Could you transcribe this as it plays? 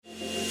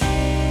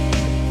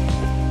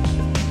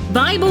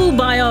Bible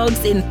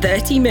Biogs in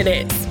 30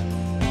 minutes.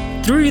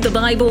 Through the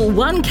Bible,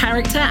 one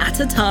character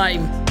at a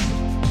time.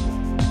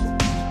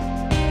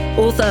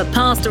 Author,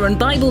 pastor and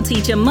Bible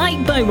teacher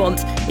Mike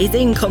Beaumont is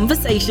in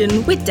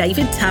conversation with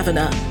David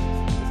Taverner.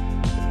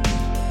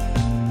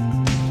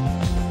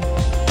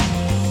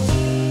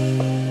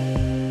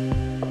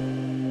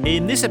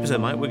 In this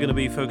episode, Mike, we're going to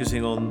be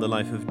focusing on the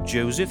life of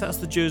Joseph. That's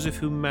the Joseph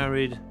who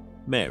married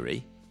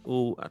Mary.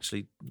 Or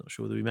actually, I'm not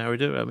sure whether he married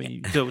her. I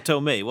mean,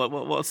 tell me,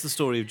 what's the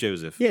story of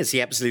Joseph? Yes,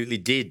 he absolutely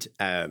did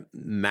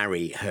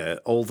marry her.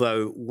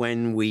 Although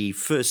when we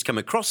first come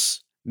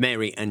across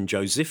Mary and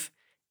Joseph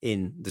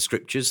in the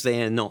scriptures,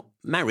 they are not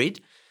married,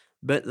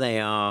 but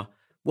they are,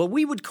 well,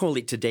 we would call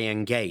it today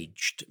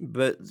engaged.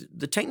 But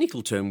the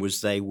technical term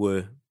was they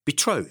were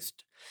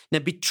betrothed. Now,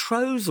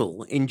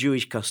 betrothal in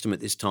Jewish custom at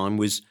this time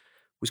was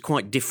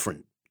quite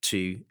different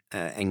to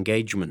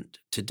engagement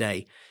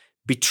today.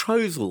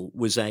 Betrothal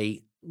was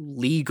a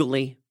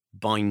legally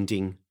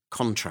binding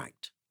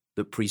contract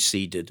that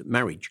preceded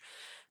marriage.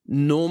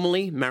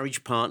 Normally,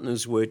 marriage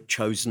partners were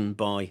chosen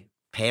by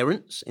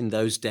parents in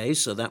those days,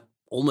 so that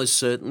almost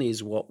certainly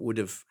is what would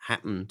have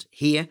happened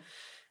here.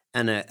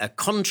 And a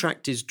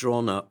contract is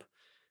drawn up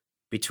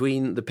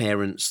between the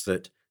parents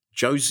that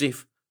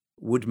Joseph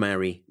would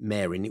marry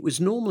Mary. And it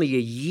was normally a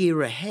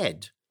year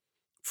ahead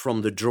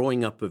from the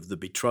drawing up of the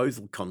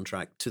betrothal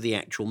contract to the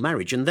actual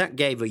marriage. And that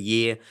gave a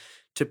year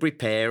to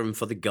prepare and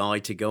for the guy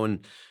to go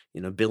and,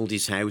 build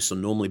his house, or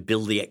normally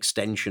build the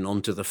extension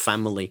onto the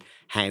family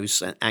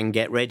house and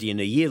get ready. And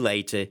a year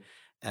later,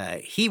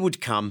 he would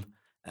come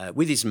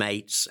with his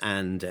mates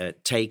and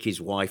take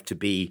his wife to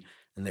be,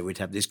 and they would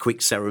have this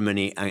quick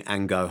ceremony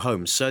and go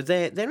home. So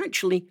they're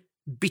actually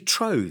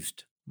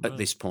betrothed at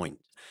this point.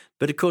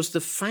 But of course,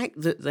 the fact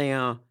that they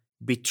are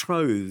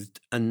betrothed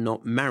and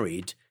not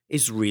married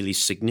is really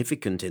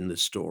significant in the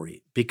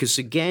story, because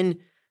again,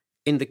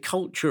 in the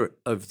culture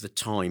of the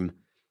time,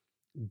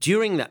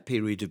 during that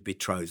period of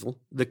betrothal,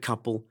 the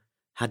couple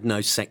had no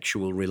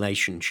sexual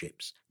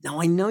relationships. Now,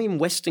 I know in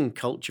Western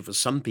culture, for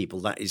some people,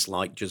 that is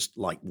just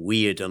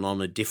weird and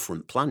on a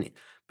different planet.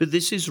 But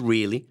this is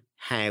really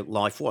how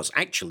life was.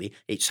 Actually,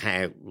 it's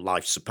how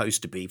life's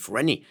supposed to be for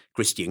any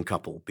Christian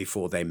couple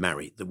before they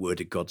marry. The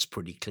word of God's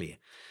pretty clear.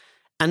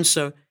 And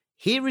so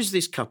here is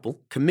this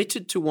couple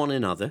committed to one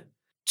another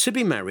to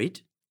be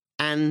married,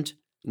 and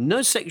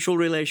no sexual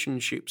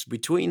relationships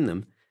between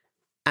them.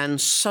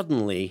 And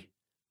suddenly,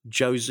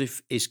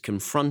 Joseph is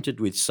confronted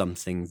with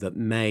something that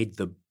made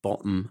the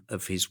bottom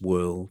of his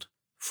world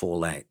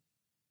fall out.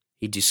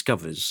 He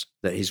discovers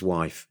that his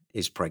wife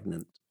is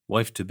pregnant.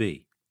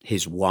 Wife-to-be.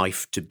 His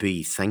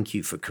wife-to-be. Thank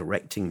you for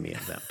correcting me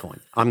at that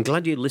point. I'm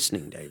glad you're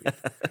listening, David.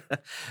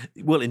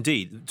 Well,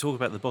 indeed. Talk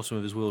about the bottom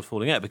of his world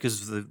falling out,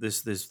 because of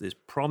this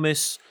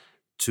promise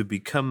to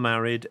become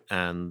married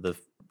and the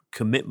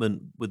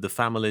commitment with the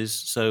families.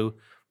 So,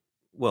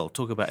 well,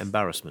 talk about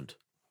embarrassment.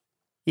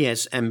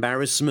 Yes,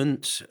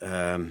 embarrassment,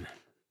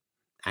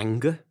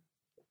 anger,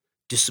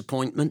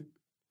 disappointment.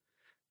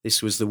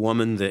 This was the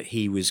woman that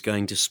he was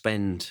going to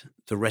spend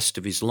the rest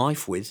of his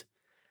life with.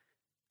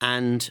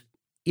 And,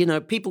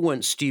 people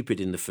weren't stupid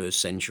in the first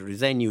century.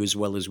 They knew as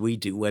well as we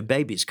do where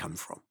babies come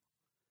from.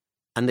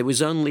 And there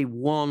was only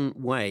one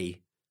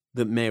way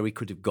that Mary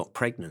could have got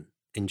pregnant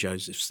in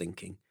Joseph's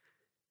thinking.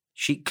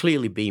 She'd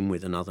clearly been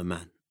with another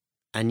man.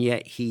 And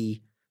yet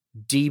he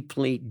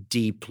deeply,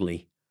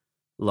 deeply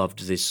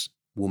loved this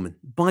woman.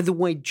 By the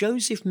way,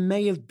 Joseph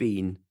may have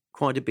been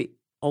quite a bit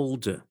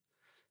older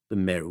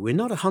than Mary. We're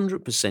not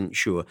 100%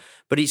 sure,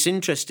 but it's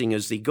interesting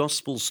as the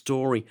gospel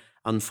story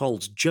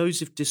unfolds,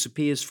 Joseph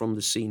disappears from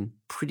the scene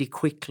pretty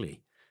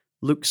quickly.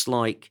 Looks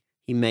like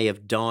he may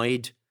have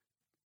died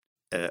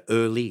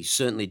early. He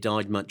certainly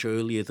died much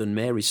earlier than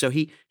Mary. So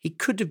he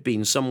could have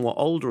been somewhat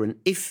older. And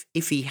if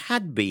he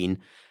had been,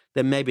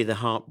 then maybe the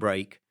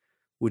heartbreak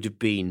would have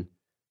been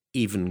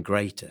even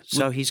greater.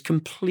 So he's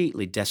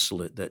completely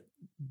desolate that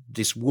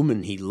this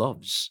woman he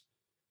loves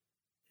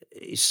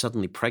is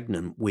suddenly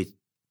pregnant with,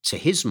 to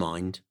his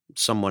mind,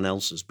 someone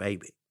else's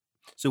baby.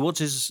 So what's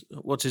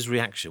his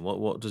reaction?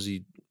 What does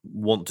he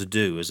want to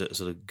do as a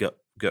sort of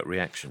gut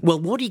reaction? Well,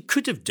 what he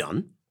could have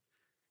done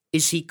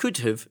is he could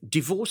have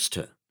divorced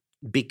her,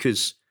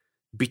 because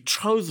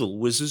betrothal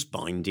was as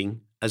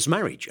binding as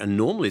marriage. And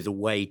normally the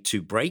way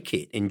to break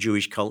it in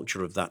Jewish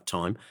culture of that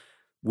time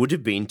would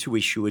have been to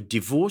issue a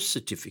divorce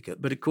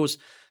certificate. But of course,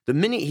 the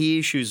minute he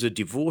issues a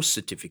divorce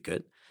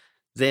certificate,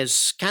 there's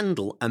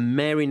scandal, and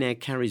Mary now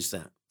carries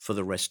that for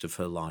the rest of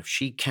her life.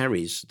 She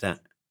carries that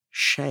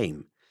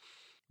shame.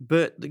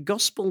 But the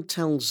gospel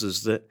tells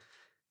us that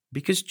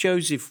because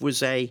Joseph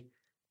was a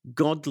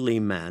godly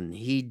man,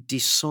 he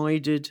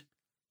decided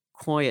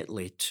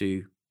quietly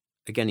to,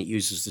 again, it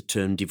uses the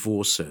term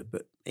divorce her,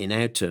 but in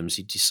our terms,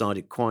 he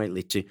decided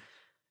quietly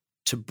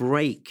to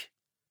break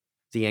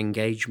the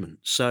engagement.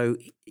 So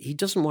he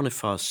doesn't want to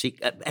fast seek.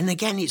 And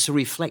again, it's a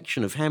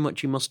reflection of how much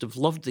he must have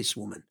loved this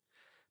woman,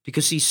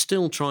 because he's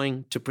still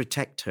trying to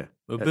protect her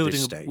at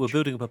this stage. We're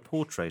building up a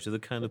portrait of the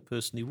kind of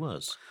person he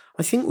was.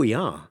 I think we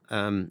are.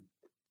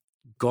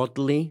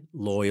 Godly,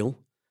 loyal,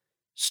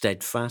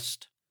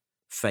 steadfast,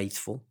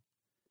 faithful,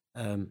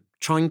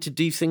 trying to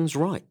do things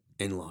right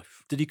in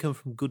life. Did he come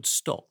from good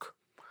stock?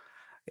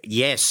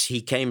 Yes,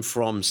 he came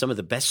from some of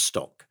the best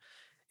stock.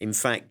 In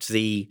fact,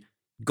 the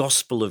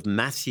Gospel of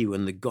Matthew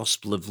and the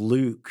Gospel of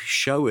Luke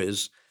show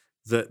us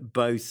that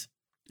both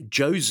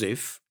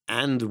Joseph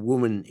and the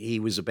woman he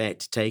was about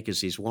to take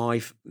as his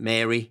wife,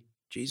 Mary,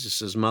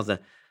 Jesus' mother,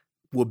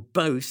 were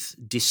both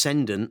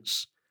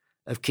descendants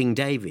of King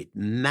David.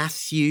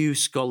 Matthew,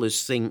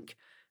 scholars think,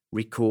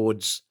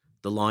 records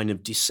the line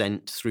of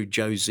descent through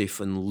Joseph,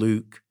 and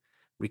Luke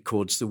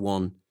records the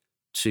one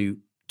to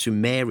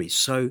Mary.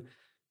 So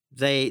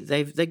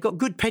they've got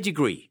good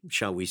pedigree,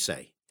 shall we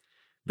say.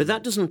 But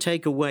that doesn't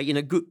take away,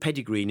 good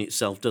pedigree in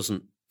itself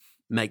doesn't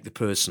make the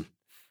person.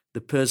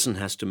 The person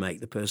has to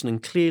make the person.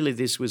 And clearly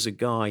this was a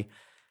guy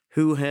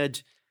who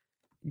had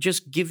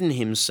just given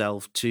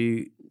himself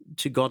to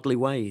godly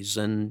ways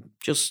and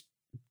just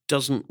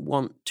doesn't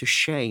want to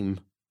shame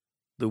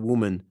the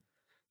woman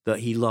that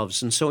he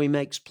loves. And so he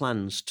makes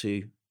plans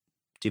to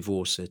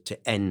divorce her,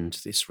 to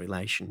end this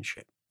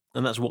relationship.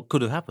 And that's what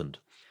could have happened.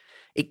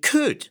 It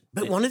could,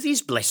 but one of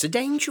these blessed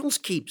angels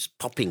keeps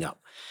popping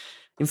up.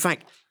 In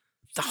fact,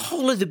 the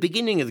whole of the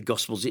beginning of the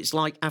Gospels, it's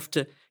like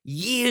after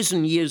years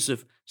and years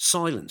of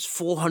silence,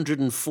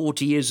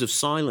 440 years of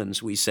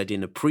silence, we said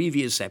in a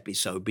previous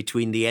episode,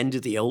 between the end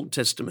of the Old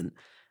Testament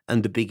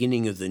and the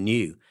beginning of the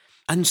New.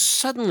 And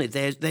suddenly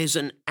there's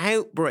an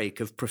outbreak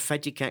of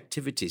prophetic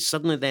activities.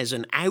 Suddenly there's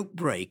an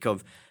outbreak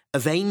of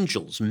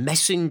angels,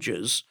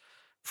 messengers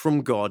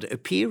from God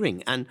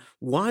appearing. And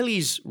while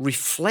he's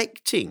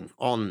reflecting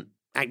on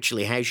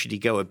actually how should he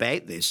go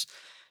about this,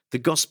 the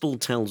Gospel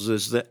tells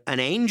us that an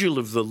angel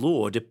of the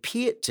Lord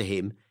appeared to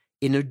him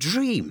in a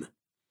dream.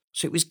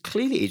 So it was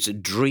clearly it's a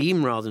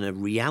dream rather than a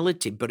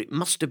reality, but it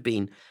must have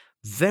been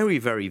very,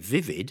 very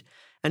vivid.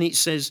 And it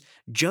says,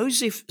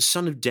 Joseph,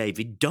 son of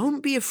David,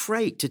 don't be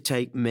afraid to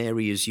take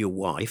Mary as your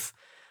wife,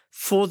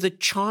 for the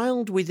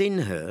child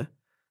within her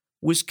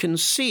was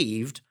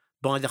conceived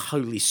by the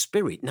Holy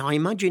Spirit. Now, I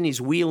imagine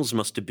his wheels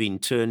must have been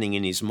turning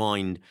in his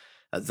mind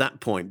at that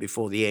point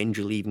before the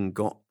angel even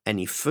got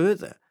any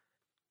further.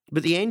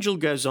 But the angel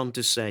goes on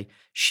to say,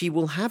 she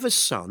will have a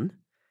son.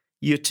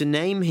 You're to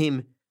name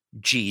him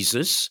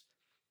Jesus,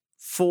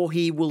 for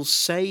he will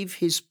save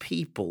his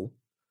people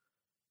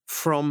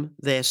from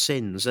their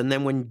sins. And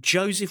then when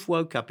Joseph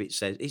woke up, it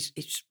says,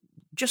 it's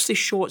just this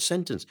short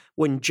sentence.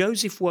 When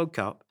Joseph woke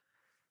up,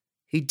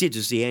 he did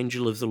as the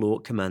angel of the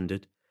Lord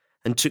commanded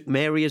and took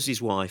Mary as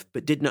his wife,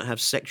 but did not have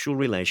sexual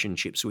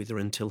relationships with her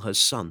until her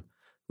son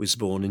was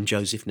born, and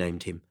Joseph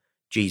named him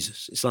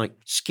Jesus. It's like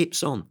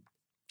skips on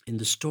in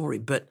the story.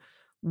 But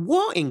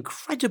what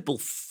incredible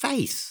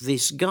faith,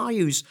 this guy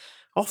who's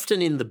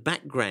often in the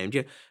background.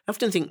 I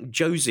often think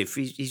Joseph,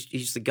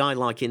 he's the guy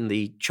like in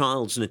the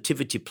Child's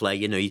Nativity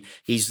play,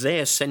 he's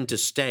there centre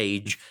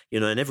stage,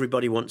 and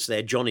everybody wants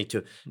their Johnny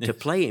to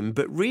play him.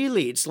 But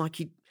really, it's like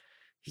he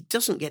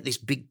doesn't get this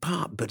big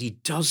part, but he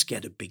does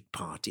get a big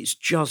part. It's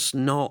just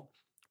not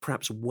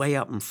perhaps way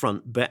up in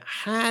front. But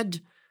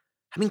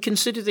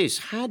consider this,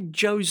 had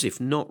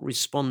Joseph not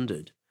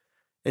responded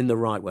in the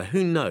right way,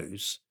 who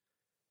knows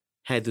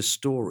how the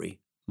story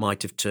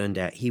might have turned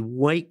out. He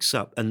wakes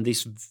up and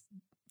this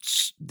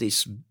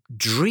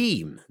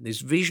dream,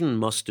 this vision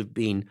must have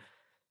been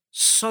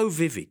so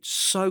vivid,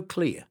 so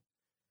clear,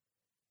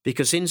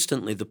 because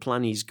instantly the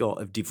plan he's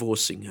got of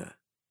divorcing her,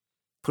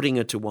 putting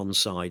her to one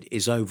side,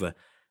 is over.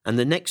 And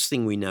the next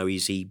thing we know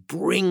is he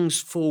brings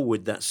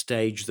forward that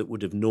stage that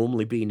would have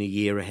normally been a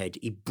year ahead.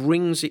 He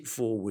brings it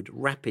forward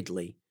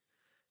rapidly,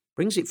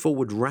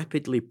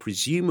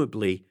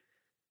 presumably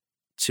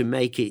to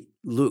make it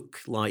look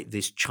like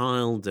this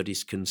child that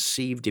is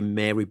conceived in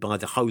Mary by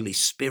the Holy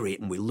Spirit,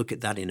 and we'll look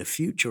at that in a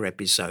future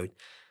episode,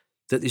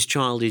 that this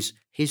child is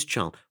his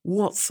child.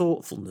 What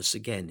thoughtfulness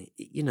again.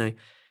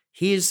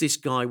 Here's this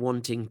guy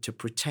wanting to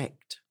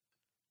protect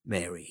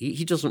Mary.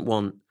 He doesn't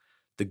want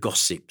the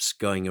gossips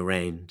going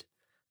around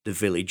the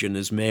village, and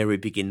as Mary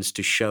begins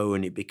to show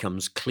and it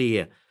becomes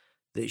clear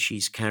that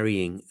she's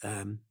carrying,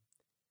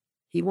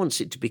 he wants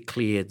it to be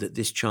clear that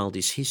this child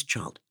is his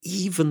child,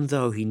 even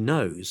though he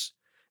knows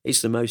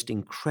it's the most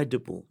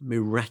incredible,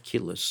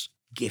 miraculous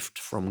gift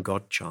from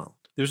God child.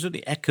 There's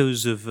certainly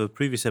echoes of a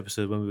previous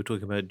episode when we were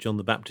talking about John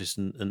the Baptist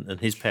and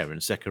his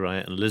parents, Zechariah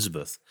and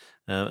Elizabeth.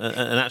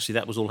 And actually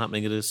that was all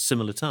happening at a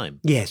similar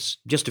time. Yes,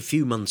 just a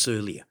few months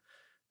earlier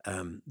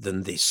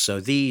than this. So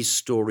these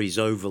stories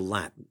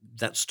overlap.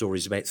 That story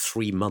is about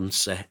 3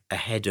 months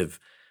ahead of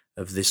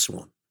this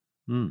one.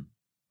 Mm.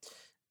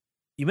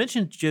 You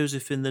mentioned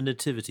Joseph in the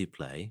Nativity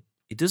play.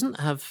 He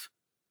doesn't have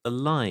a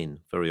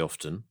line very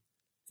often.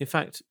 In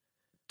fact,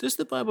 does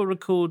the Bible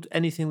record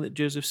anything that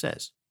Joseph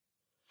says?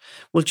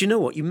 Well, do you know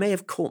what? You may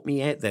have caught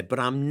me out there, but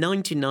I'm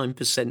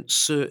 99%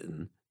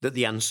 certain that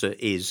the answer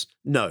is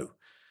no.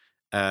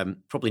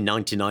 Probably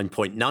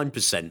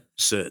 99.9%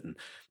 certain.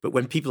 But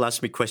when people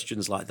ask me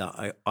questions like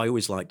that, I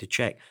always like to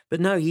check. But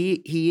no,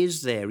 he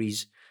is there.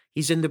 He's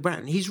in the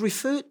background. He's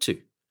referred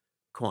to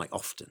quite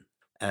often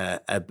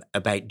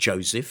about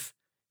Joseph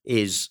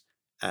is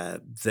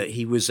that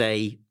he was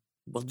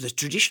the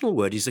traditional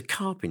word is a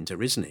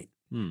carpenter, isn't it?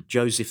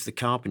 Joseph the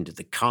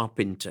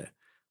carpenter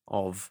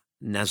of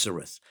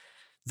Nazareth.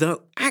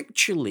 Though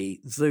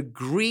actually the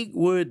Greek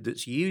word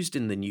that's used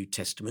in the New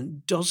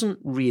Testament doesn't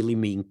really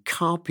mean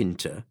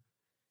carpenter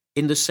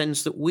in the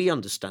sense that we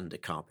understand a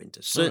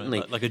carpenter.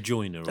 Certainly, like a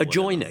joiner. A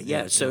joiner,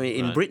 yeah. So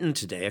in Britain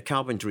today, a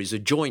carpenter is a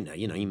joiner.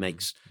 He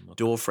makes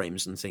door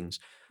frames and things.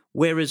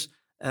 Whereas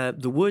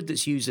the word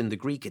that's used in the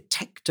Greek, a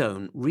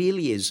tekton,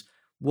 really is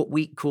what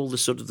we call the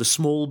sort of the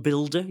small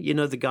builder.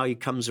 The guy who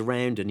comes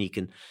around and he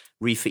can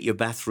refit your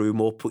bathroom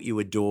or put you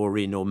a door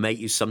in or make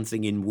you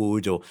something in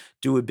wood or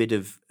do a bit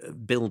of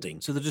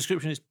building. So the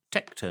description is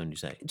tekton, you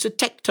say? It's a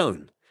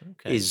tekton.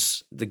 Okay.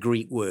 Is the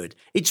Greek word.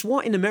 It's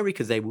what in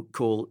America they would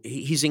call,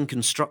 he's in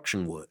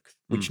construction work,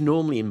 which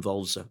normally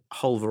involves a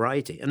whole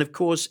variety. And of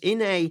course, in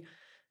a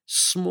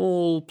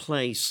small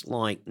place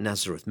like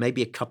Nazareth,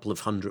 maybe a couple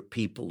of hundred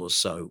people or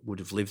so would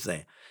have lived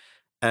there.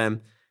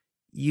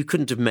 You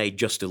couldn't have made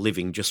just a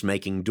living just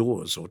making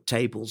doors or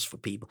tables for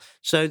people.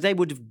 So they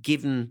would have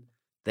given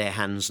their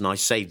hands, and I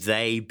say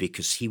they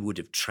because he would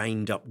have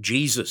trained up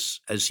Jesus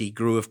as he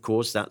grew, of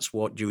course. That's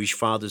what Jewish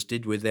fathers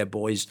did with their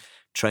boys,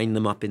 train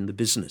them up in the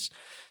business.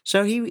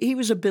 So he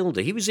was a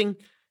builder. He was in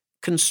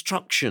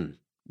construction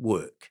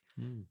work.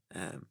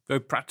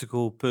 Very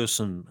practical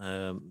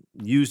person,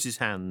 used his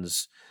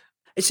hands.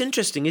 It's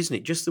interesting, isn't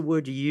it? Just the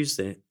word you used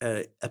there,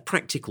 a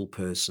practical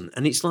person.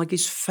 And it's like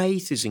his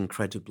faith is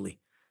incredibly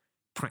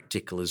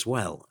practical as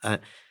well.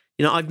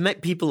 I've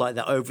met people like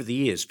that over the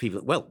years.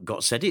 People,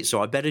 God said it,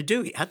 so I better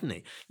do it, hadn't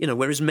he?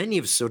 Whereas many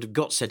of us sort of,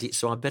 God said it,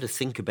 so I better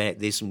think about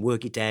this and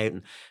work it out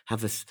and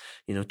have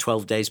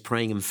 12 days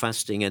praying and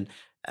fasting.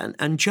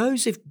 And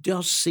Joseph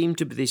does seem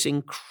to be this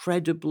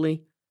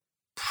incredibly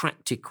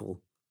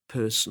practical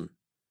person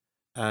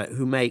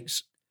who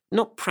makes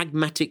not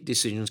pragmatic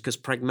decisions, because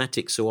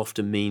pragmatic so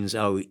often means,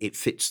 it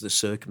fits the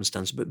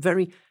circumstance, but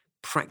very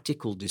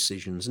practical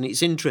decisions. And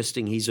it's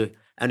interesting, he's an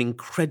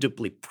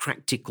incredibly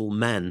practical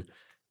man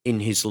in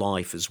his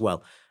life as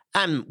well.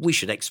 And we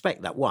should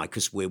expect that. Why?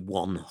 Because we're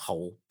one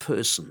whole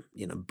person,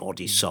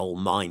 body, soul,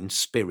 mind,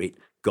 spirit.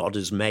 God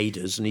has made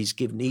us, and he's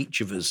given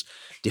each of us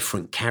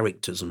different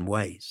characters and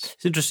ways.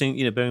 It's interesting,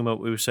 bearing in mind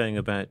what we were saying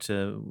about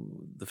the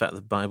fact that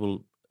the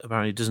Bible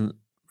apparently doesn't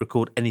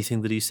record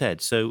anything that he said.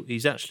 So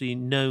he's actually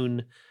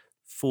known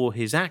for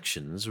his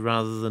actions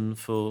rather than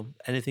for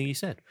anything he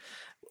said.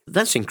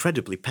 That's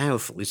incredibly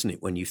powerful, isn't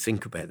it, when you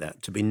think about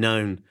that, to be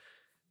known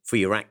for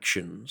your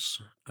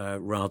actions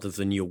rather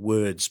than your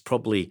words.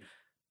 Probably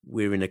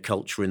we're in a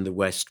culture in the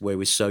West where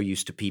we're so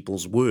used to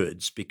people's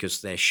words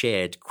because they're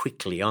shared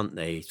quickly, aren't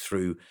they,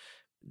 through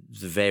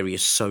the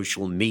various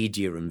social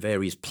media and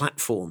various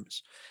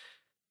platforms.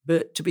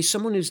 But to be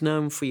someone who's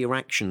known for your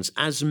actions,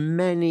 as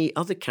many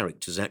other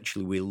characters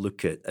actually we'll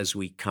look at as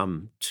we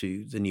come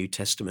to the New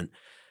Testament,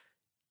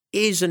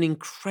 is an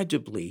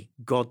incredibly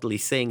godly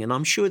thing. And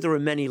I'm sure there are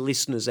many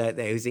listeners out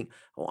there who think,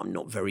 I'm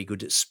not very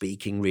good at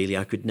speaking, really.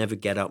 I could never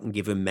get up and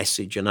give a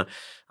message. And I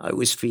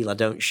always feel I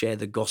don't share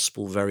the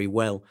gospel very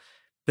well.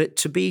 But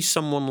to be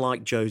someone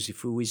like Joseph,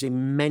 who is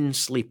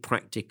immensely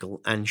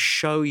practical and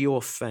show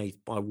your faith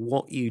by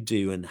what you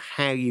do and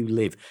how you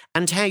live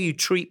and how you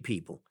treat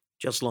people,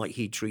 just like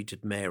he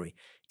treated Mary,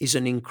 is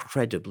an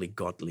incredibly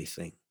godly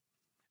thing.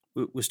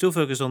 We're still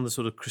focused on the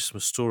sort of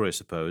Christmas story, I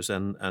suppose,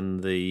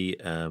 and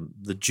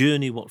the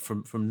journey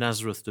from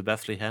Nazareth to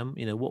Bethlehem.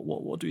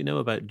 What do we know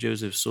about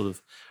Joseph's sort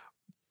of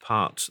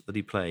part that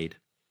he played?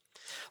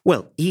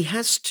 Well, he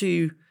has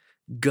to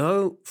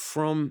go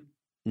from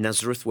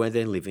Nazareth, where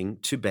they're living,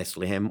 to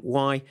Bethlehem.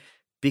 Why?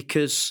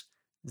 Because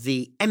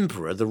the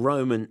emperor, the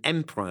Roman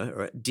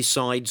emperor,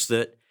 decides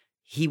that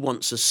he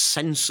wants a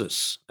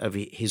census of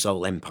his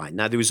whole empire.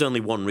 Now, there was only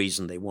one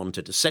reason they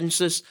wanted a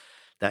census.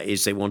 That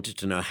is, they wanted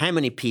to know how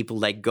many people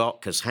they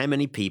got, because how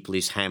many people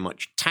is how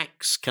much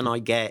tax can I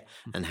get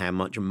and how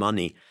much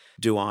money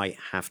do I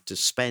have to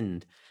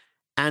spend.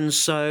 And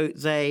so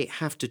they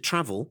have to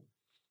travel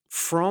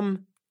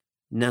from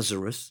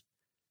Nazareth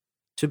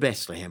to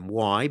Bethlehem.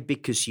 Why?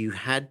 Because you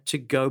had to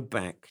go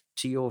back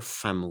to your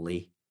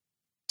family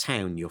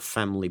town, your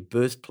family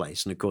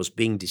birthplace. And of course,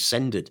 being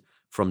descended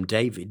from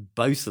David,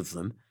 both of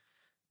them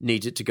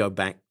needed to go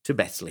back to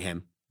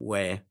Bethlehem,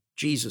 where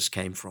Jesus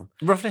came from.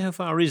 Roughly how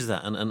far is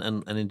that,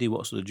 and indeed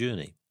what sort of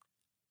journey?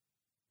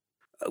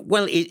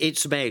 Well,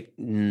 it's about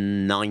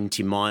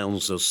 90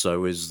 miles or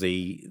so as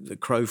the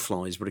crow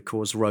flies, but of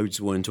course roads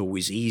weren't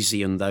always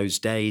easy in those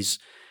days.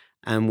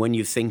 And when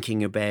you're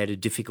thinking about a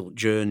difficult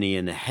journey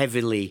and a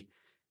heavily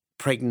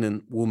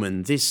pregnant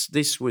woman,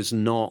 this was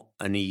not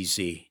an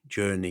easy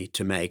journey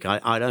to make.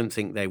 I don't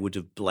think they would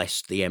have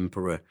blessed the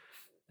emperor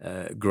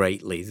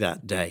greatly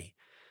that day.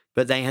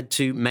 But they had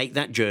to make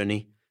that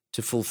journey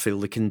to fulfill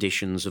the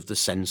conditions of the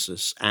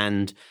census.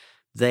 And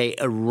they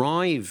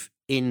arrive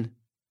in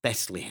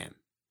Bethlehem,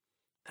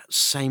 that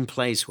same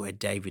place where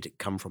David had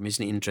come from.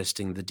 Isn't it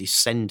interesting? The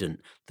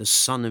descendant, the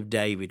son of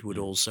David, would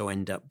also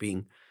end up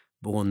being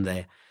born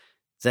there.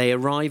 They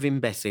arrive in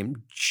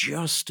Bethlehem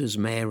just as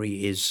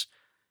Mary is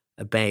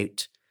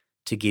about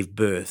to give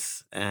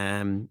birth,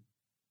 and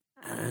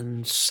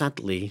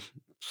sadly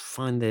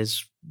find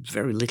there's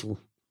very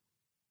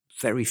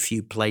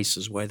few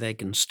places where they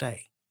can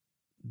stay.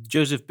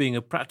 Joseph, being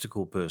a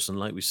practical person,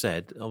 like we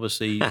said,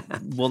 obviously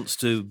wants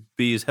to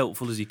be as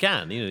helpful as he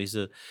can. He's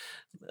a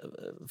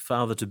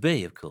father to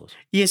be, of course.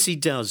 Yes, he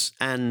does.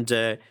 And,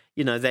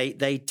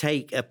 they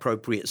take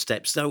appropriate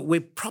steps. So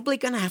we're probably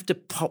going to have to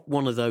pop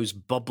one of those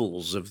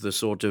bubbles of the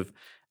sort of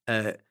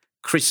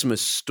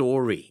Christmas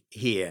story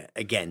here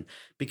again.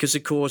 Because,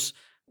 of course,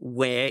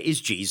 where is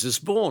Jesus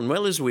born?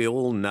 Well, as we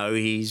all know,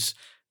 he's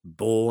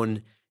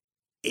born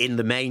in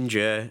the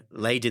manger,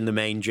 laid in the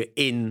manger,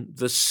 in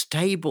the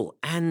stable.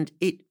 And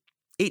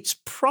it's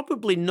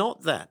probably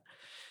not that.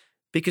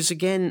 Because,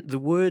 again, the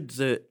word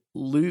that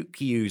Luke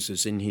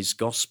uses in his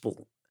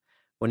gospel,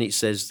 when it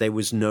says there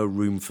was no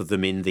room for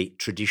them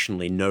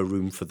traditionally no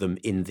room for them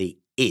in the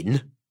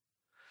inn,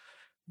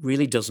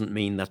 really doesn't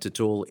mean that at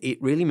all.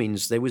 It really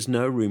means there was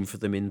no room for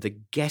them in the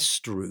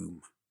guest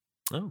room.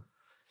 Oh.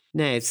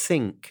 Now,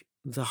 think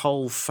the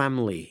whole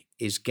family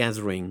is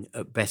gathering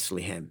at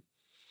Bethlehem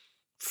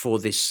for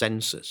this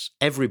census.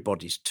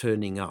 Everybody's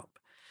turning up.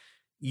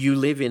 You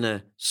live in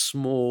a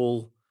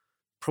small,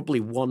 probably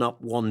one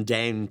up, one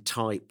down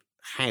type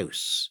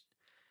house.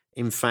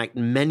 In fact,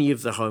 many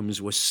of the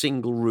homes were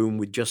single room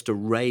with just a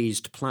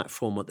raised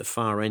platform at the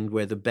far end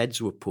where the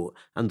beds were put,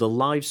 and the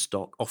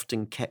livestock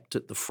often kept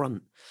at the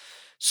front.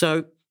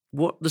 So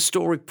what the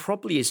story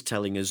probably is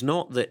telling us,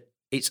 not that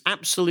it's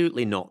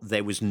absolutely not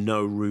there was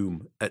no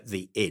room at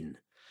the inn.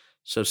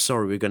 So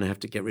sorry, we're going to have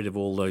to get rid of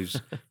all those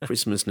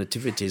Christmas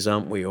nativities,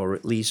 aren't we? Or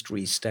at least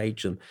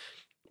restage them.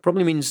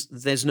 Probably means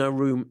there's no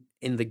room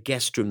in the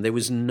guest room. There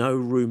was no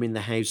room in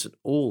the house at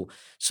all.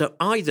 So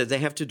either they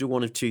have to do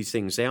one of two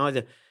things. They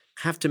either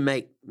have to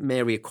make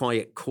Mary a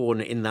quiet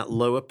corner in that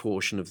lower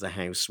portion of the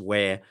house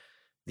where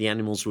the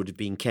animals would have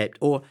been kept,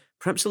 or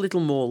perhaps a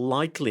little more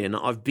likely, and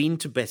I've been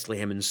to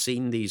Bethlehem and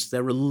seen these,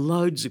 there are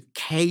loads of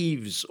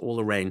caves all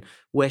around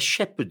where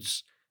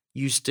shepherds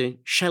used to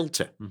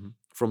shelter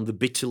from the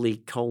bitterly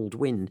cold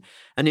wind.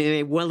 And it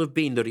may well have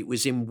been that it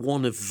was in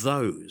one of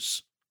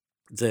those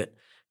that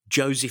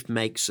Joseph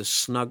makes a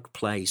snug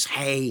place,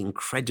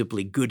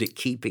 incredibly good at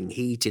keeping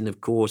heat in, of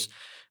course.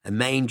 A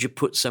manger,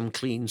 put some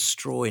clean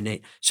straw in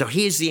it. So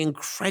here's the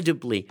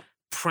incredibly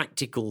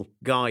practical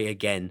guy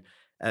again,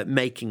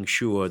 making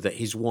sure that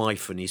his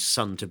wife and his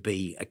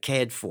son-to-be are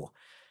cared for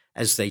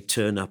as they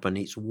turn up. And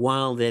it's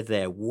while they're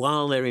there,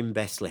 while they're in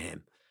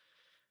Bethlehem,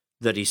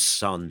 that his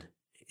son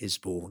is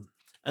born.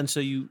 And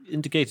so you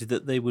indicated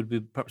that they would be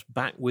perhaps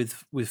back with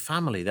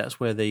family. That's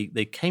where they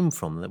came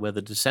from, where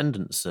the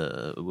descendants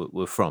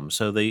were from.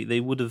 So they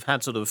would have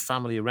had sort of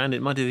family around.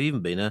 It might have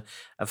even been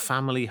a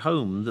family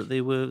home that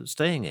they were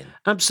staying in.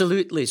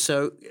 Absolutely.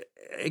 So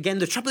again,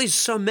 the trouble is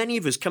so many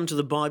of us come to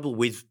the Bible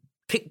with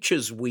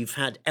pictures we've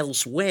had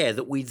elsewhere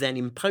that we then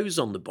impose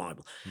on the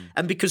Bible.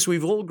 And because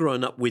we've all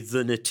grown up with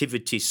the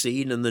nativity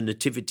scene and the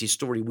nativity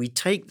story, we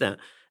take that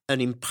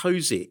and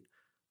impose it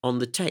on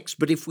the text.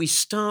 But if we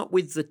start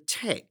with the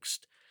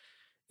text,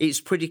 it's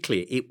pretty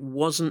clear. It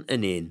wasn't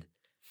an inn.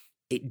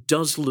 It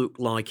does look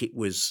like it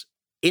was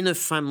in a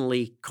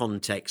family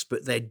context,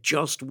 but there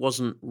just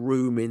wasn't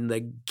room in the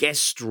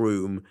guest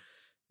room.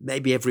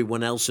 Maybe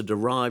everyone else had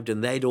arrived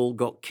and they'd all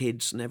got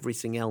kids and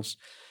everything else.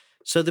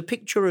 So the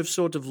picture of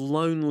sort of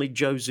lonely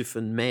Joseph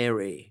and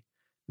Mary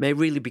may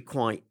really be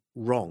quite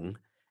wrong,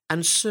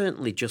 and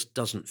certainly just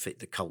doesn't fit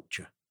the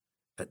culture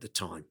at the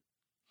time.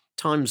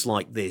 Times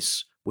like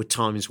this were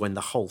times when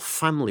the whole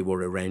family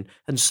were around,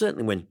 and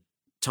certainly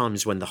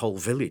times when the whole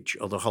village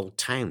or the whole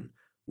town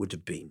would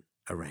have been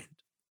around.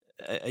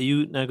 Are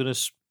you now going to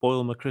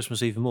spoil my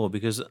Christmas even more?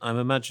 Because I'm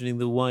imagining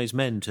the wise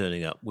men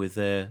turning up with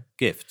their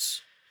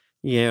gifts.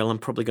 Yeah, well, I'm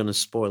probably going to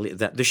spoil it.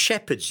 The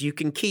shepherds, you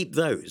can keep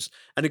those.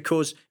 And of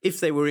course, if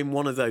they were in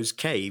one of those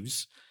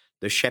caves,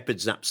 the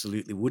shepherds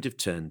absolutely would have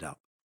turned up.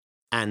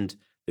 And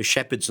the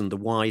shepherds and the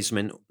wise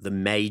men, the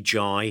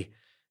magi,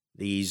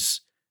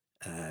 these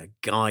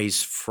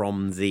guys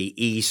from the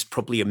east,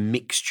 probably a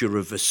mixture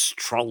of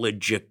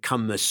astrologer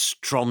come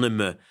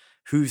astronomer,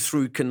 who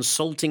through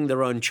consulting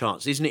their own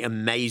charts, isn't it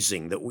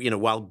amazing that,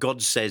 while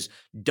God says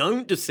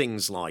don't do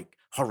things like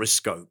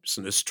horoscopes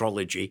and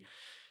astrology,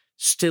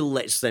 still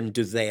lets them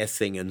do their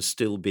thing and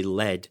still be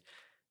led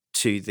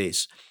to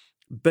this.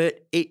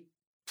 But it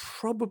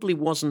probably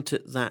wasn't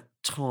at that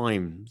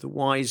time. The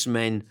wise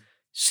men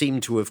seem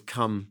to have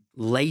come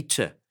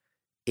later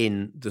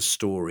in the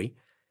story.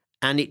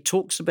 And it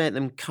talks about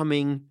them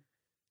coming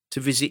to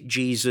visit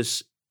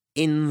Jesus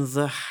in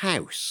the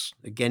house.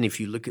 Again, if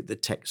you look at the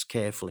text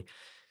carefully.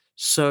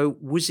 So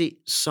was it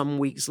some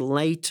weeks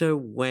later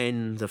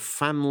when the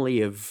family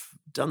have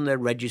done their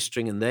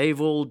registering and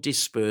they've all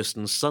dispersed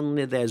and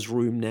suddenly there's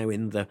room now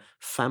in the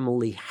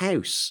family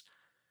house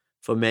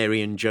for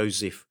Mary and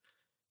Joseph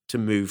to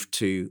move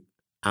to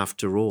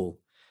after all?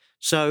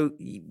 So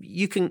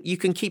you can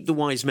keep the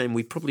wise men.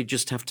 We probably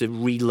just have to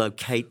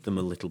relocate them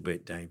a little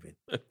bit, David.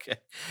 Okay.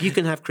 You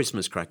can have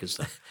Christmas crackers,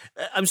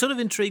 though. I'm sort of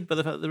intrigued by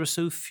the fact that there are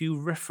so few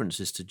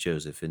references to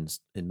Joseph in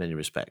many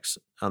respects,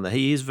 and that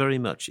he is very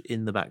much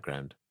in the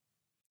background.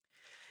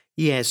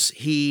 Yes,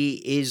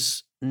 he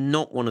is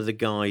not one of the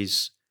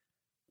guys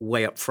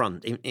way up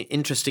front.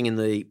 Interesting, in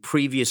the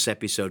previous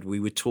episode, we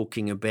were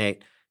talking about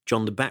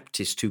John the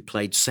Baptist, who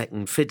played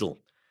second fiddle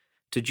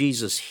to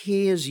Jesus.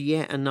 Here's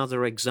yet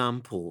another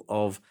example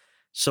of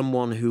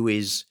someone who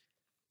is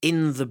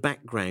in the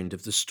background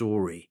of the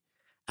story.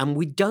 And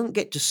we don't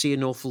get to see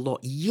an awful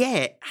lot.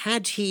 Yet,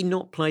 had he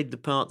not played the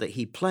part that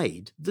he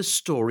played, the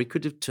story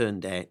could have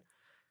turned out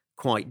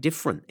quite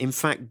different. In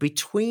fact,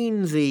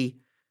 between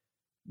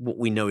what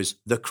we know as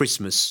the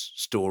Christmas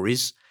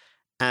stories,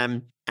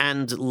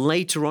 and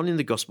later on in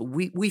the gospel,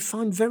 we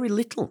find very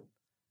little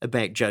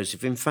about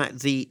Joseph. In fact,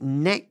 the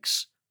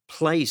next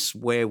place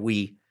where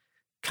we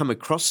come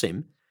across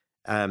him,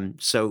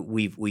 so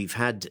we've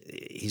had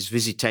his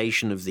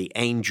visitation of the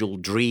angel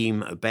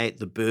dream about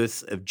the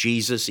birth of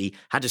Jesus. He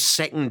had a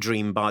second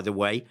dream, by the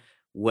way,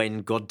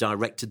 when God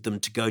directed them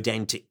to go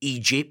down to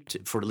Egypt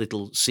for a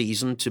little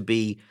season to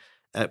be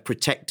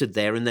protected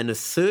there, and then a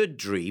third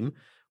dream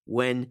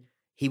when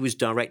he was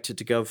directed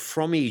to go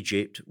from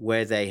Egypt,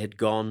 where they had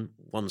gone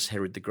once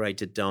Herod the Great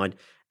had died,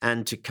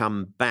 and to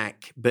come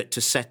back, but to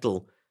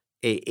settle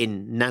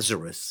in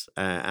Nazareth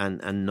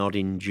and not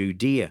in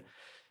Judea.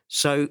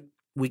 So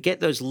we get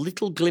those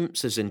little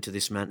glimpses into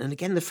this man. And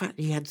again, the fact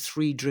he had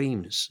 3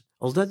 dreams.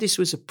 Although this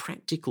was a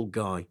practical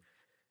guy,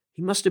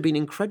 he must have been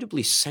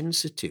incredibly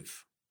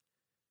sensitive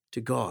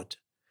to God.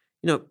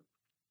 You know,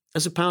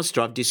 as a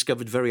pastor, I've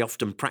discovered very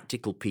often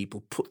practical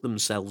people put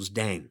themselves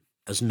down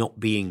as not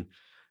being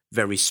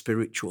very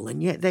spiritual,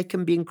 and yet they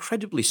can be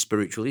incredibly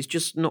spiritual. It's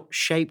just not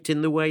shaped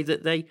in the way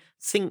that they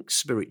think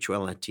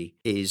spirituality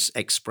is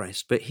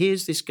expressed. But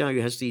here's this guy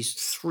who has these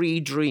 3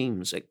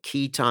 dreams at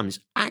key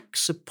times,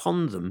 acts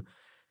upon them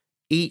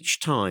each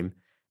time,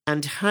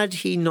 and had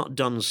he not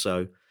done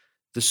so,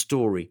 the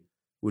story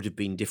would have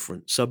been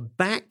different. So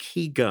back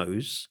he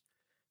goes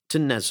to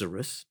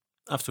Nazareth.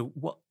 After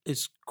what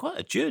is quite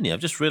a journey. I've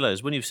just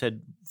realised when you've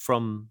said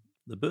from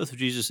the birth of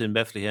Jesus in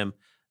Bethlehem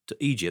to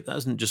Egypt, that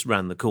isn't just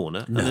round the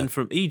corner. No. And then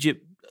from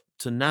Egypt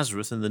to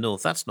Nazareth in the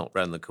north, that's not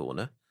round the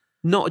corner.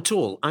 Not at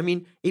all. I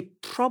mean,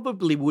 it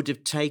probably would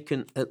have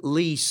taken at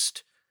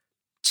least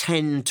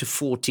 10 to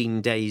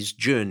 14 days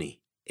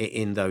journey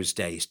in those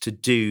days to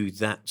do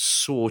that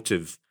sort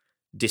of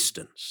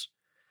distance.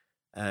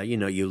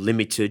 You're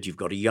limited. You've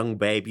got a young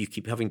baby. You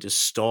keep having to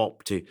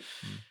stop to,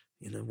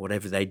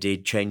 whatever they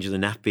did, change the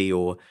nappy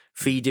or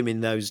feed him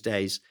in those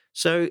days.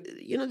 So,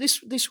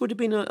 this would have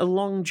been a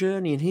long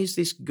journey. And here's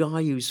this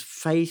guy who's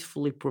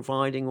faithfully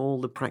providing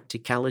all the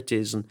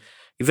practicalities. And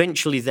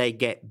eventually they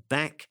get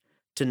back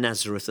to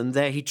Nazareth, and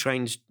there he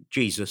trains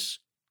Jesus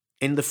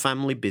in the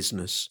family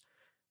business.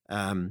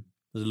 As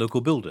a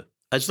local builder.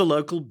 As the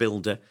local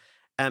builder.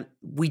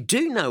 We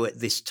do know at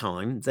this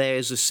time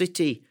there's a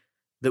city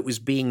that was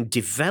being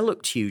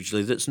developed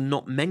hugely that's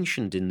not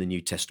mentioned in the New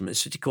Testament, a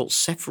city called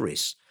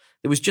Sepphoris.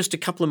 It was just a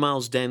couple of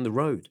miles down the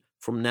road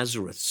from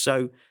Nazareth.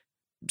 So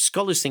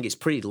scholars think it's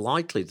pretty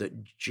likely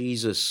that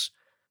Jesus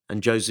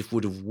and Joseph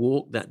would have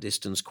walked that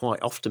distance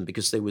quite often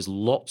because there was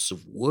lots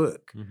of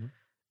work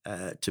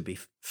to be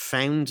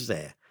found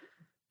there.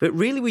 But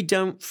really, we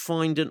don't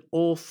find an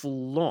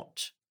awful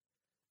lot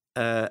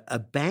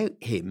about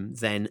him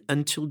then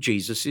until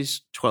Jesus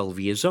is 12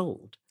 years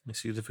old. A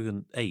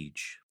significant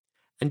age.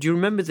 And do you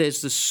remember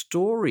there's the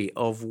story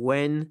of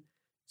when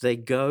they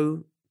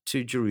go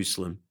to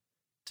Jerusalem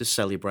to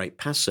celebrate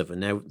Passover.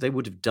 Now, they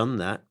would have done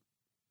that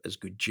as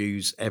good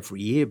Jews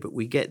every year, but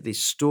we get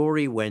this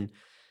story when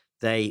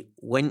they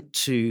went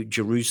to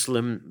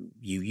Jerusalem.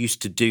 You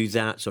used to do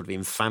that sort of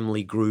in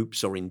family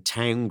groups or in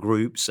town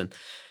groups. And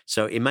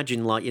so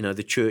imagine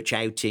the church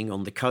outing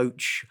on the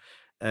coach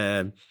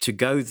to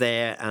go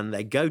there, and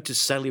they go to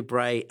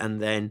celebrate,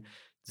 and then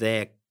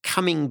they're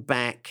coming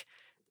back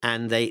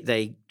and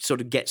they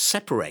sort of get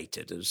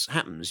separated, as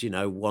happens.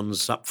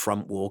 One's up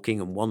front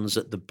walking and one's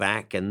at the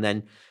back. And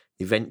then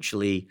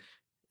eventually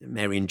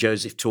Mary and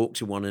Joseph talk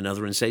to one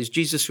another and say, "Is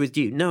Jesus with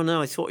you?"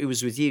 No, I thought he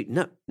was with you.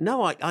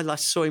 No, I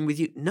last saw him with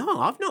you.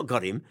 No, I've not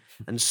got him.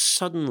 And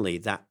suddenly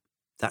that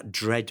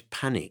dread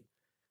panic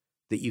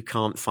that you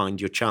can't find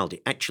your child.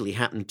 It actually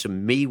happened to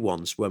me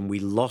once when we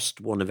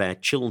lost one of our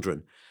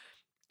children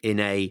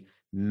in a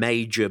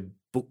major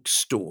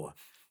bookstore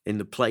in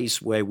the place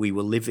where we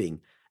were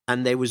living.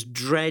 And there was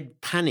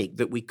dread panic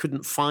that we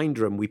couldn't find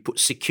her, and we put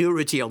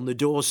security on the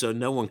door so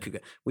no one could go.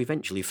 We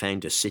eventually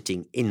found her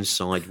sitting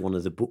inside one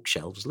of the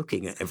bookshelves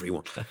looking at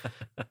everyone.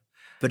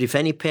 But if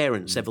any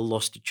parents ever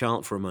lost a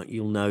child for a moment,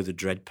 you'll know the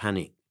dread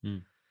panic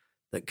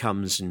that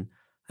comes. And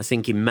I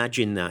think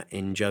imagine that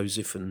in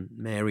Joseph and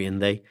Mary, and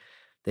they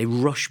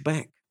rush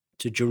back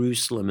to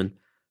Jerusalem. And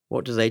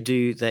what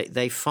do?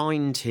 They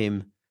find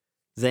him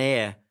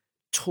there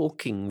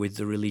talking with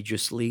the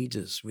religious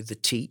leaders, with the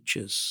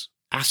teachers,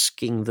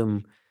 asking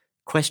them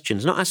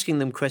questions, not asking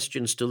them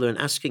questions to learn,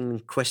 asking them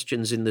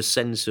questions in the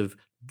sense of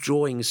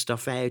drawing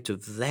stuff out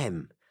of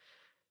them,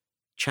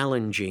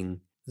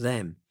 challenging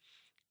them.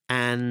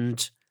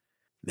 And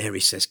Mary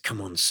says, come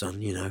on,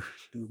 son,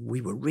 we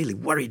were really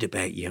worried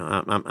about you.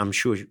 I'm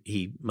sure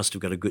he must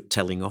have got a good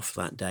telling off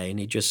that day. And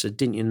he just said,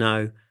 didn't you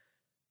know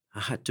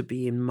I had to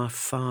be in my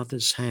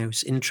Father's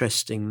house?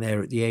 Interesting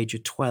there at the age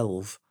of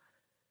 12.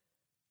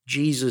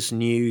 Jesus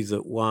knew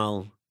that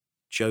while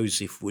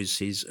Joseph was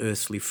his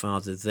earthly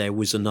father, there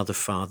was another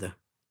father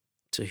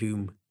to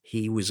whom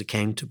he was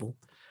accountable.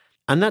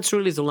 And that's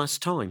really the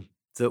last time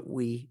that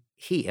we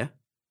hear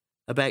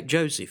about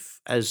Joseph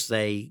as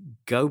they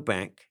go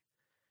back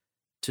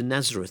to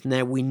Nazareth.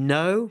 Now, we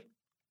know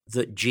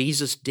that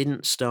Jesus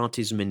didn't start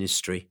his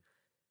ministry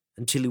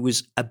until he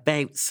was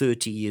about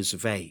 30 years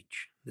of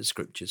age, the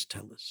scriptures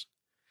tell us.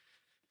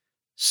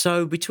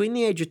 So between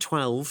the age of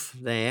 12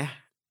 there...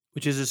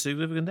 Which is a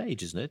significant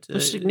age, isn't it?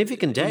 A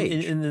significant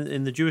age.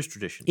 In the Jewish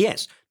tradition.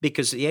 Yes,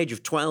 because at the age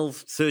of 12,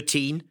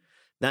 13,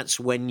 that's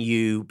when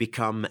you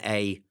become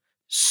a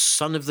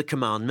son of the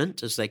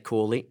commandment, as they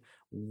call it,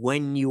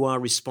 when you are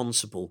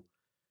responsible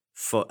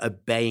for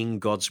obeying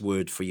God's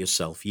word for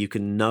yourself. You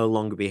can no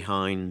longer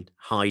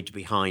hide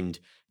behind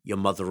your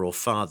mother or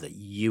father.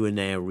 You are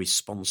now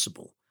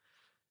responsible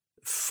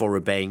for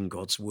obeying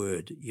God's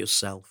word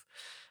yourself.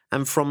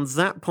 And from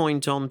that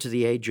point on to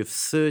the age of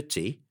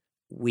 30,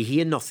 we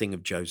hear nothing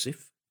of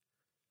Joseph.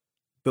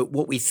 But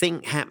what we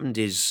think happened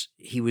is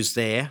he was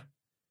there.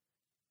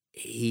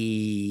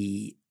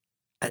 He,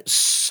 at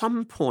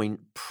some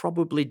point,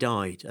 probably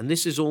died. And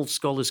this is all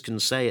scholars can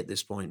say at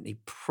this point. He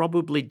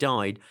probably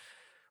died,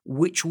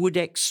 which would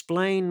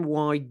explain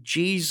why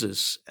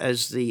Jesus,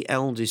 as the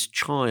eldest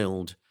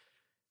child,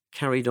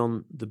 carried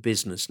on the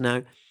business.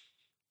 Now,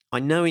 I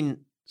know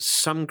in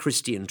some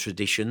Christian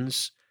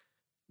traditions,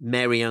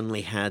 Mary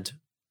only had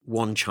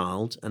one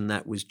child, and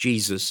that was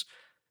Jesus.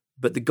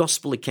 But the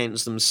gospel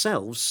accounts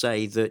themselves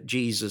say that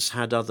Jesus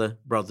had other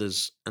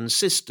brothers and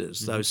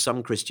sisters, though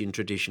some Christian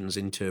traditions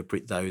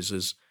interpret those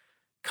as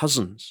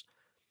cousins.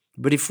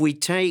 But if we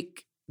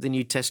take the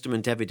New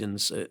Testament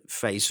evidence at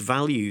face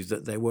value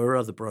that there were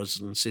other brothers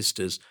and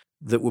sisters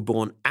that were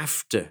born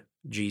after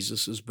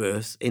Jesus'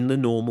 birth in the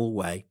normal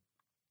way,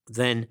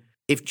 then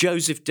if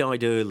Joseph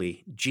died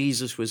early,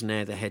 Jesus was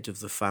now the head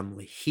of the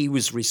family. He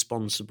was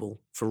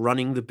responsible for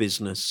running the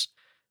business,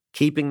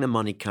 keeping the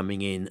money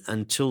coming in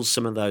until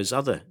some of those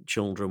other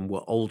children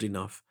were old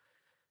enough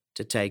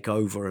to take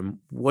over. And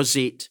was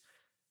it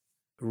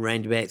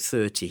around about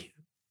 30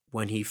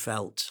 when he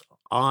felt,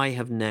 I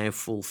have now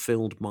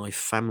fulfilled my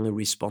family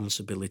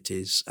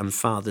responsibilities? And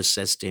Father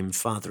says to him,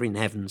 Father in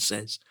heaven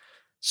says,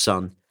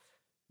 Son,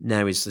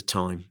 now is the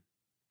time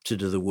to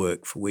do the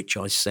work for which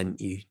I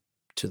sent you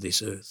to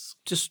this earth.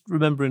 Just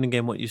remembering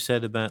again what you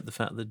said about the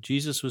fact that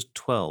Jesus was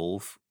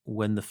 12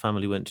 when the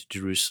family went to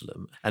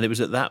Jerusalem. And it was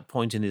at that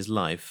point in his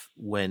life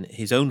when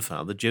his own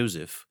father,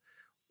 Joseph,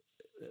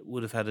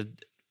 would have had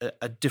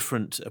a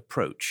different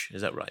approach,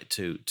 is that right,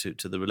 to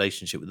the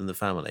relationship within the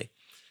family.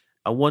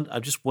 I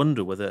just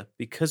wonder whether,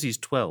 because he's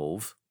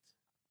 12,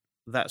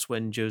 that's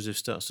when Joseph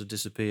starts to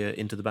disappear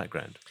into the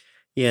background.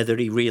 Yeah, that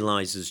he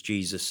realizes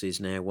Jesus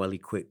is now well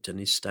equipped and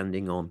is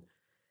standing on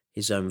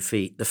his own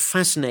feet. The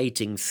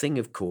fascinating thing,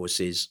 of course,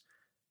 is,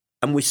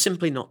 and we're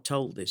simply not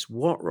told this,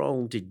 what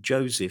role did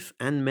Joseph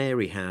and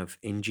Mary have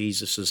in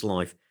Jesus'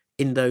 life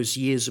in those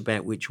years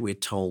about which we're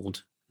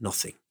told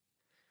nothing?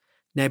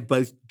 Now,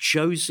 both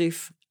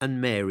Joseph and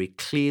Mary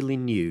clearly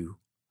knew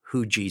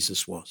who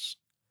Jesus was.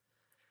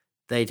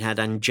 They'd had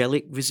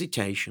angelic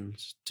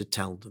visitations to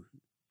tell them.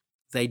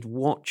 They'd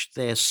watched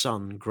their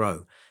son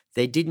grow.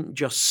 They didn't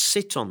just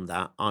sit on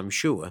that, I'm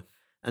sure,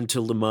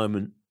 until the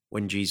moment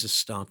when Jesus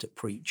started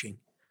preaching.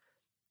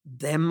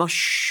 There must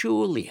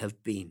surely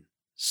have been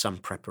some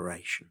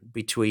preparation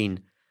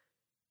between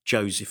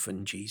Joseph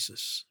and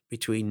Jesus,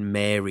 between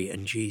Mary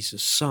and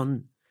Jesus.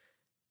 Son,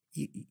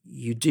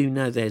 you do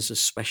know there's a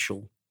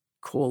special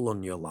call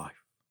on your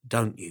life,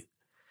 don't you?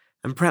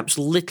 And perhaps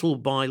little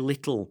by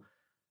little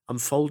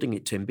unfolding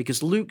it to him,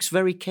 because Luke's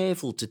very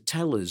careful to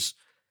tell us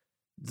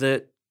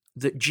that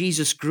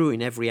Jesus grew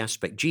in every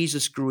aspect.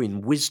 Jesus grew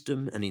in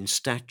wisdom and in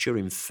stature,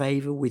 in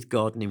favor with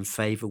God and in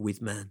favor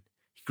with man.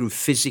 He grew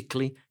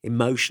physically,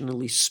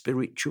 emotionally,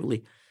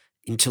 spiritually,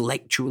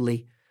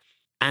 intellectually.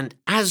 And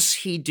as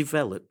he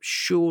developed,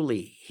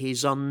 surely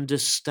his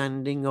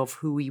understanding of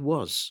who he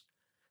was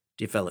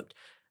developed.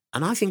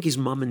 And I think his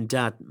mum and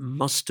dad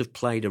must have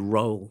played a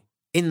role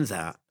in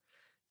that,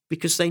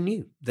 because they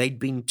knew. They'd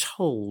been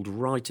told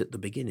right at the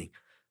beginning.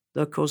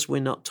 Though, of course,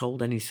 we're not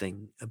told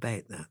anything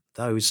about that.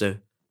 Those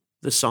are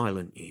the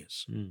silent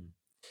years.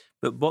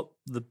 But what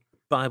the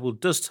Bible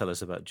does tell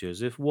us about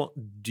Joseph, what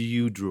do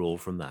you draw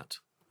from that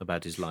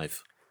about his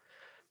life?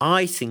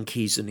 I think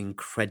he's an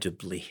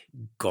incredibly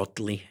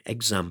godly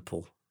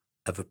example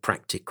of a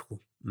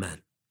practical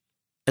man.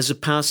 As a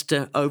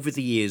pastor, over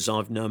the years,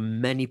 I've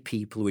known many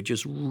people who are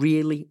just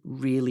really,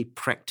 really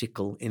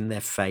practical in their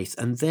faith,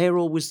 and they're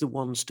always the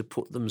ones to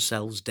put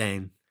themselves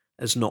down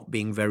as not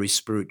being very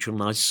spiritual.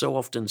 And I so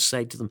often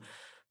say to them,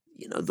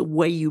 you know, the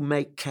way you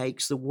make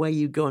cakes, the way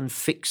you go and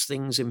fix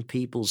things in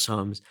people's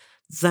homes,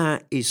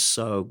 that is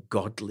so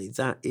godly.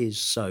 That is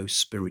so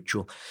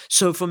spiritual.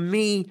 So for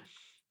me,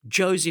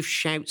 Joseph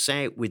shouts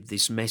out with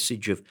this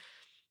message of,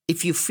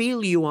 if you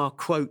feel you are,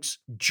 quotes,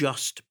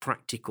 just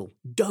practical,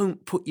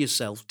 don't put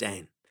yourself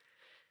down.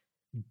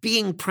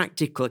 Being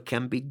practical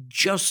can be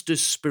just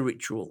as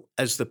spiritual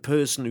as the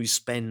person who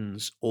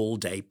spends all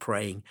day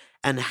praying.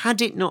 And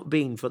had it not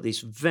been for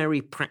this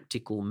very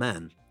practical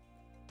man,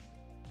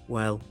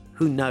 well,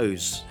 who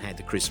knows how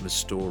the Christmas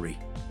story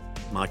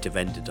might have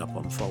ended up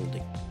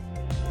unfolding.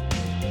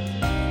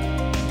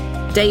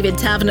 David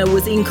Taverner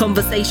was in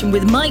conversation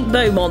with Mike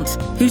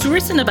Beaumont, who's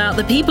written about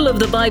the people of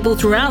the Bible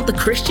throughout the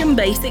Christian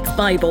Basics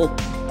Bible.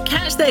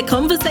 Catch their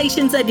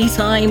conversations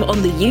anytime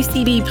on the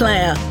UCB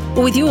Player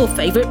or with your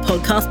favourite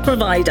podcast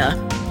provider.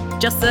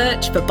 Just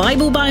search for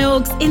Bible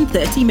Biogs in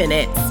 30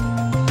 Minutes.